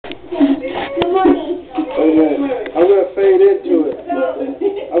I'm gonna fade into it.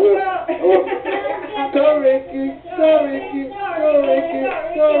 I'm gonna go Ricky, go Ricky, go Ricky,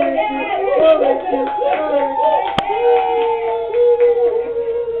 go Ricky, go Ricky, go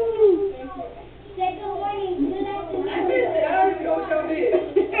Say good morning.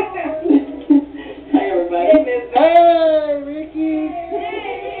 Hi everybody. Hey Ricky.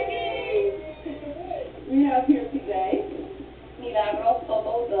 We have here today Milagro,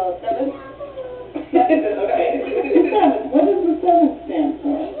 Soto, the seventh. Okay. What does the seventh stand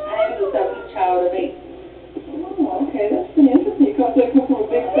for? I am the seventh child of 8. Oh, okay, that's pretty interesting. Because they come from a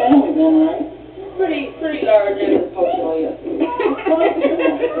big family then, right? Pretty large and dysfunctional, yes.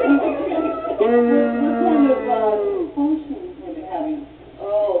 What kind of functions were they having?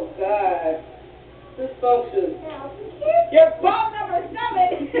 Oh, God. Dysfunction. You're ball number 7.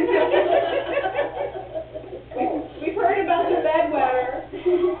 We've heard about the bad weather. We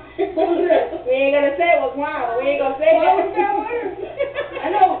ain't gonna say it was Juan. We ain't gonna say it. What was bad weather? I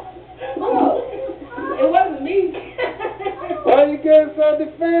know. Oh, it wasn't me. Why you getting so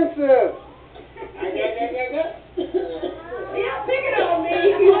defensive? Y'all picking on me.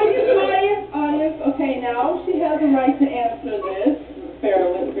 Audience, okay, now she has the right to answer this. Fair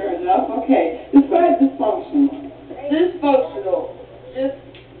enough. Okay, describe dysfunctional. Dysfunctional. Just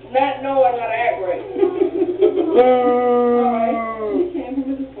not knowing how to act right. Alright, she came from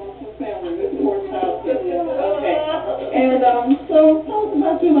a dysfunctional family. This poor child. Okay, and so tell us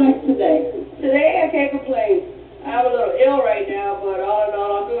about your life today. Today I can't complain. I'm a little ill right now, but all in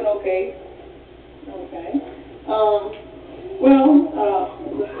all I'm doing okay. Okay.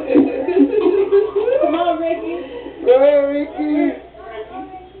 Come on, Ricky. Go ahead, Ricky.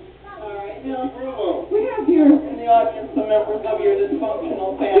 Alright, now, we have here in the audience some members of your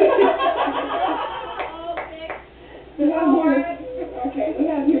dysfunctional family. We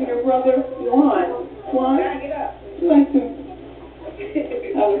have here your brother, Juan. Juan, would you like to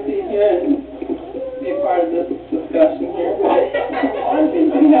have a seat here and be a part of this discussion here? Juan seems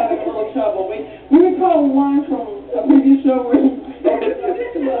to be having a little trouble. We recall Juan from a previous show where he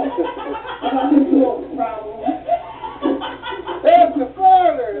about his little problem. That's the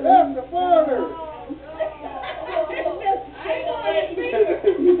father. That's the father.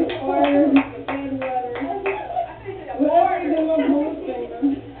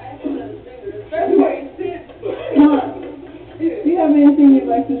 Do you have anything you'd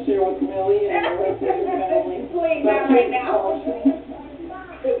like to share with Millie and the rest of your family? Please, not right now.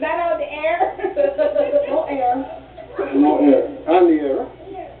 Is that on the air? No air. No air. On the air.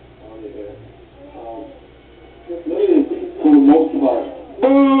 On the air. Millie, for the most part.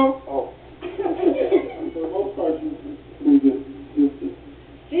 Boo. Oh. For the most part, she's just.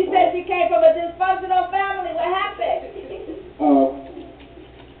 She said she came from a dysfunctional family. What happened?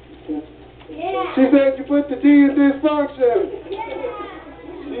 Yeah. She said you put the D in dysfunction.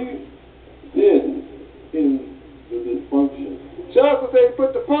 She did in the dysfunction. She also said you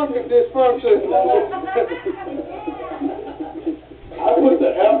put the funk in dysfunction. I put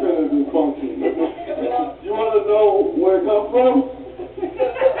the F in the dysfunction. You want to know where it comes from?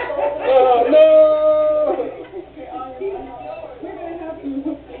 Oh, no. We're going to have to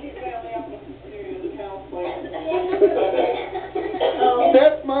hook this family up with some serious counseling.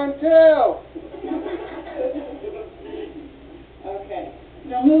 That's Montel. Okay.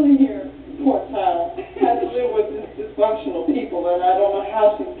 Now, Millie here, poor child, has to live with these dysfunctional people, and I don't know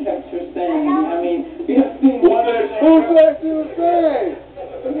how she's kept her sane. I mean, we have seen one Who said she was saying?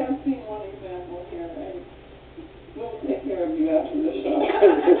 We have seen one example here, and we'll take care of you after the show.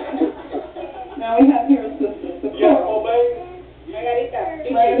 Now we have here a sister, Yes, support. oh, baby. Margarita,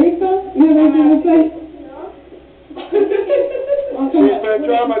 you have anything to say? She's been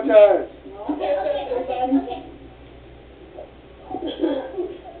traumatized. Okay.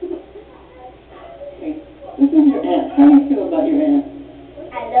 This is your aunt. How do you feel about your aunt?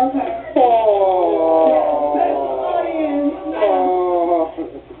 I love her. Oh.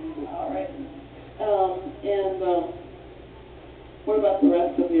 All right. What about the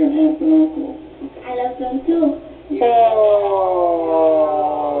rest of your aunts and uncles? I love them too.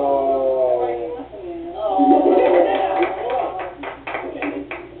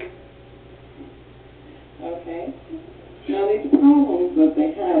 Okay. Now these problems that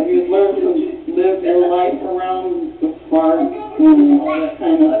they have, you've learned to live your life around the fart and all that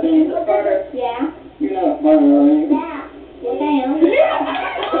kind of thing. Yeah. You're not a farter, are you? Yeah. Yes, I am.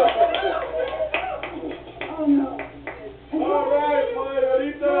 Oh no. All right,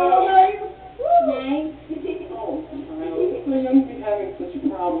 Margarita. Nice. Oh, so young to be having such a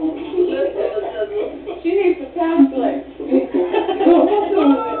problem. She needs some counseling. Go to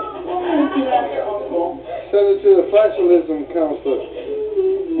your uncle. specialism counselor.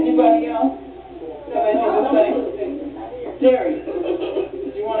 Anybody else have anything to say? Jerry,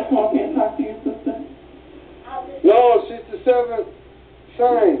 did you want to come up here and talk to your sister? No, she's the seventh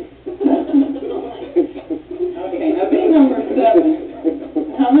sign. Okay, now being number 7.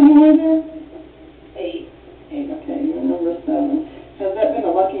 How many were there? 8. 8, okay, you're number 7. Has that been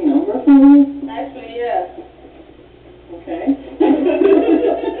a lucky number for you? Actually, yes. Okay.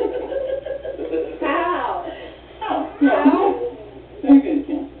 How? How? How? Very good,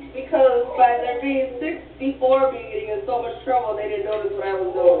 Kim. Because by there being 6 before me getting in so much trouble, they didn't notice what I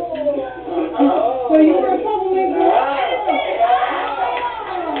was doing. So you were a troublemaker?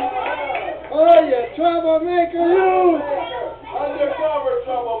 Oh, you troublemaker, you! Undercover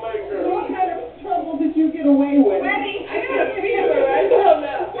troublemaker. What kind of trouble did you get away with? Ready? I got a fever. I don't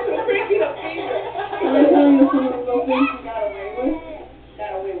know. I'm freaking a fever. Can I tell you some of those things you got away with?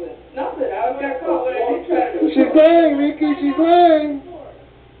 Got away with nothing. I was got caught when I did try to do She's lying, Ricky, she's lying.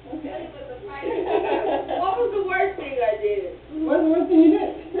 Okay. What was the worst thing I did? What's the worst thing you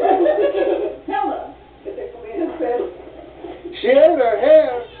did? Tell us. She ate her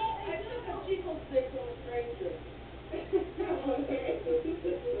hair. I took a Chico stick from a stranger.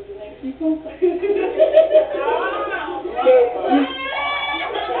 Chico?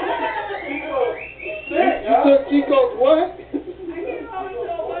 You took Chico's what? I didn't always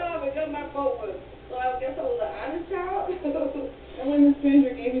know what I was in my boat with. So I guess I was an honest child. And when the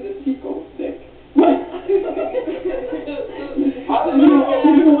stranger gave you the Chico stick, did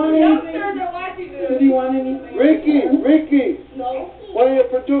you want anything? Youngsters are watching this. Did you want anything? Ricky, No. one of your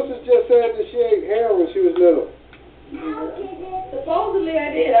producers just said that she ate hair when she was little. Supposedly I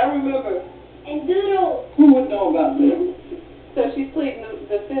did. I remember. And doodle. Who would know about this? So she's pleading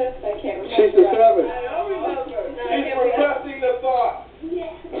the fifth. I can't remember. She's the seventh. I don't remember. No, I She's can't remember. repressing the thought.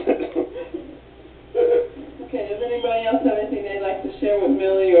 Okay, does anybody else have anything they'd like to share with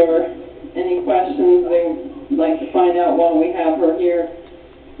Millie or any questions they would like to find out while we have her here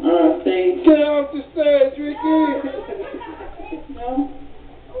on our stage? Get off the stage, Ricky. No?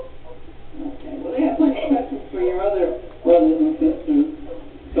 Okay, well they have plenty of questions for your other brothers and sisters,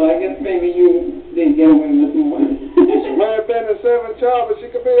 so I guess maybe you did get away with more. She might have been the seventh child, but she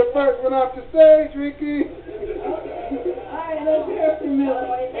could be the first one off the stage, Ricky. Alright, let's hear it from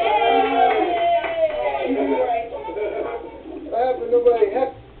Millie. What happened? Nobody heck